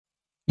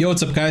Yo,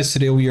 what's up guys?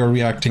 Today we are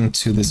reacting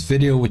to this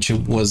video, which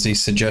was a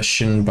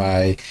suggestion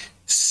by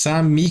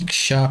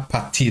Samiksha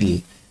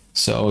Patil.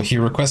 So he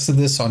requested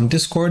this on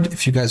Discord.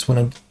 If you guys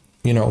want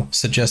to,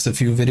 suggest a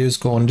few videos,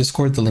 go on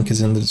Discord. The link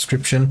is in the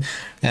description.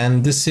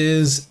 And this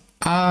is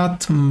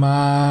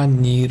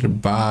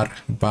Aatmanirbhar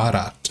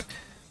Bharat,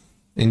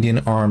 Indian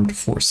Armed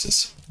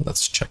Forces.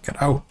 Let's check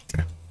it out.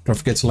 Don't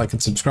forget to like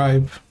and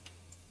subscribe.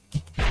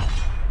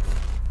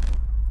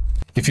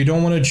 If you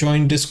don't want to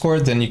join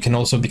Discord, then you can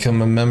also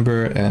become a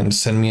member and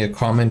send me a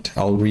comment.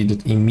 I'll read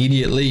it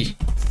immediately.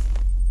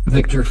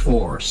 Victor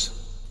Force.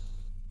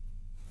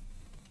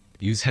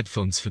 Use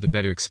headphones for the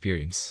better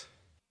experience.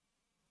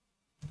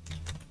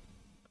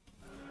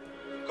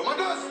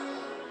 Commanders,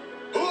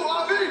 who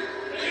are we?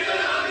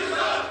 Indian Army,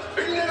 sir.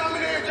 Indian Army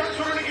ने जंग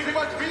शुरू की थी,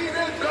 but we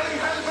will bloody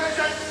hell finish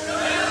it.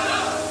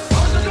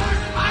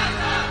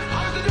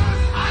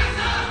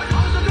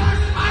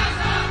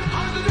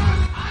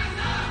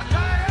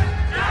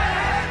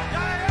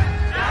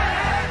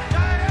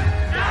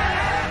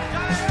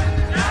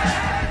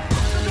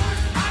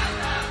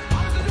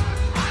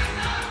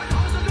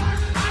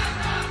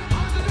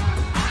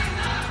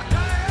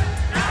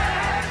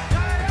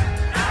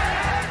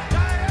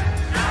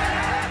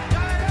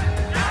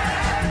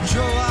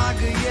 जो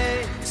आग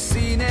ये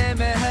सीने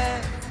में है,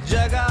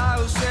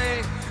 जगा उसे,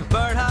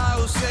 बढ़ा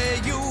उसे,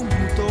 यूं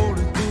मुंह तोड़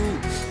तू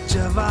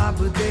जवाब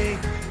दे,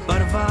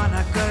 परवाह न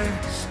कर,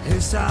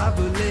 हिसाब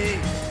ले,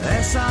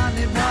 ऐसा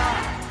निभा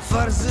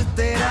फर्ज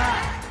तेरा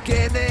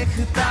के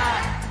देखता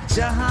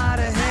जहां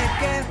रहे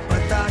के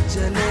पता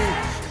चले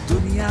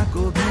दुनिया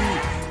को भी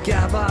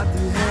क्या बात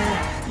है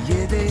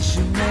ये देश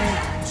में।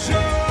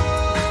 जो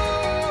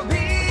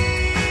भी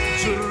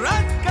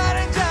जुर्रत कर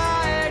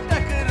जाए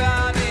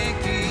टकराने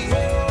की,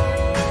 वो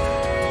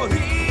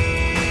ही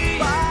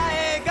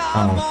पाएगा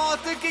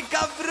मौत की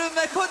कब्र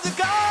में खुद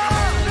का।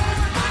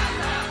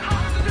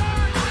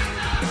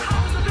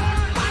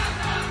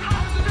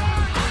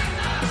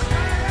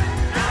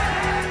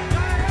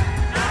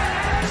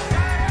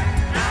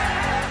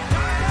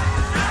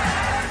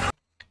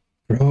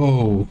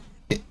 Bro,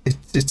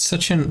 it's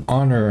such an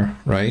honor,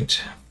 right,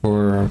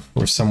 for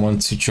someone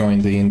to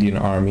join the Indian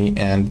Army,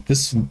 and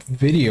this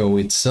video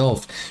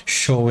itself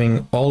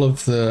showing all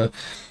of the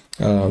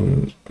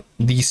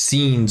these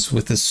scenes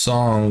with the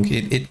song,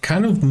 it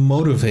kind of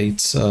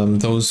motivates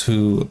those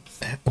who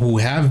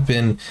have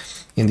been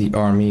in the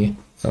army,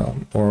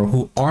 or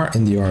who are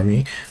in the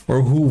army,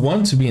 or who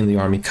want to be in the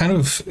army.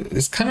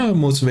 It's kind of a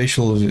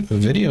motivational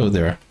video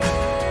there.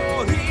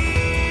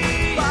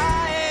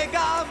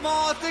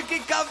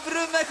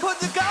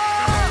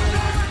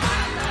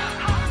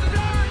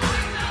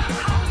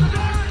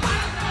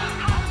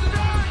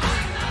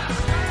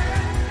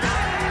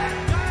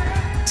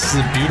 This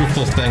is a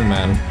beautiful thing,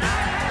 man.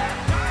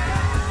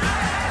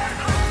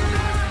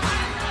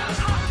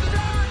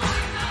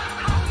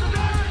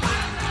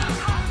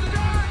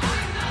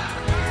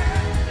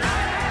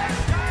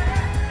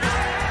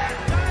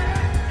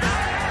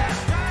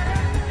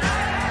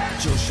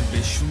 जोश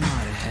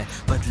बेशुमार है,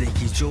 बदले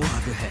की जो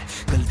आग है,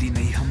 गलती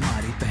नहीं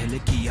हमारी, पहले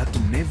किया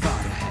तुमने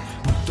वार है,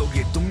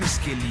 भुगतोगे तुम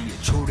इसके लिए,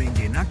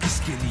 छोड़ेंगे ना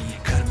किसके लिए,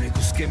 घर में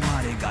घुस के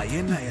मारेगा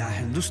ये नया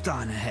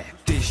हिंदुस्तान है।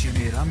 देश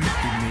मेरा,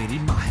 मिट्टी मेरी,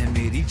 माँ है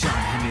मेरी,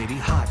 जान है मेरी,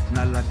 हाथ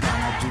ना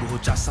लगाना, दूर हो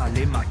जा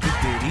साले माँ की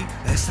तेरी,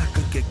 ऐसा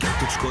करके क्या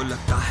तुझको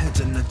लगता है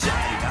जन्नत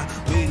जाएगा,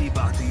 मेरी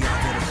बात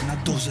याद रखना,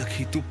 दोज़ख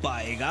ही तू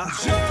पाएगा।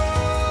 जो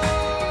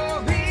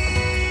भी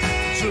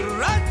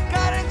जुर्रत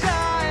कर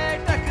जाए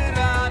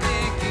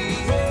टकराने की,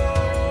 वो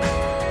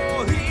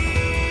ही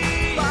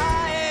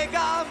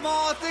पाएगा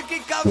मौत की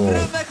कब्र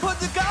में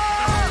खुद का।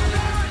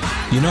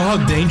 You know how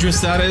dangerous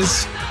that is?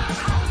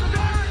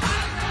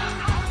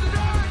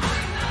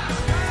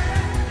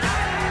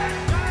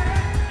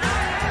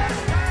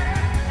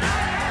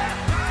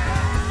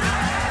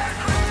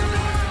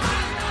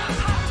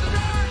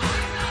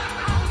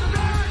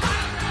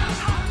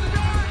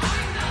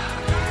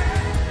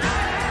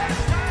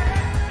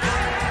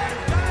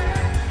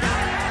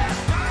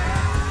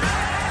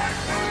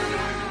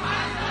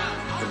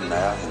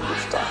 नया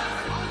हिंदुस्तान,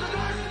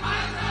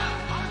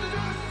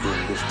 ये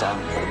हिंदुस्तान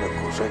घर में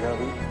घुसेगा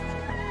भी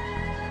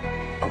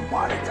और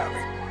मारेगा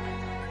भी।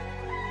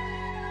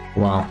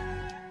 Wow.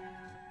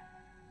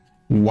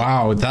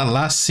 Wow, that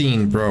last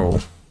scene, bro.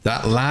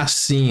 That last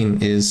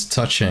scene is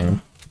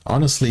touching.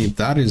 Honestly,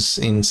 that is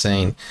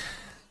insane.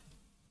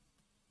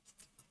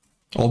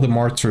 All the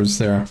martyrs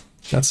there.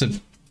 That's a...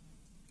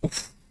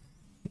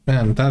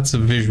 Man, that's a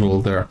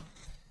visual there.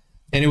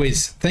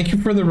 Anyways, thank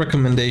you for the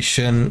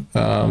recommendation.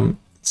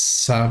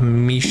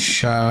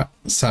 Samiksha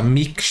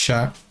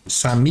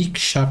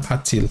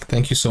Patil,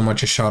 thank you so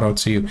much. A shout out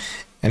to you.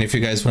 And if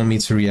you guys want me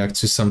to react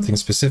to something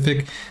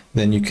specific,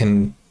 then you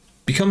can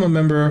become a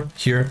member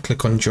here,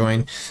 click on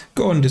join,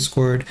 go on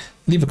Discord,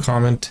 leave a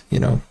comment,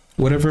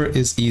 whatever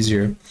is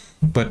easier.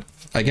 But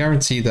I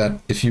guarantee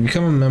that if you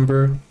become a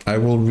member, I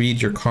will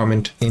read your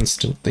comment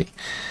instantly.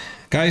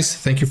 Guys,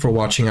 thank you for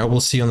watching. I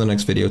will see you on the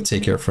next video.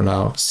 Take care for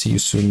now. See you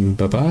soon.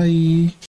 Bye bye.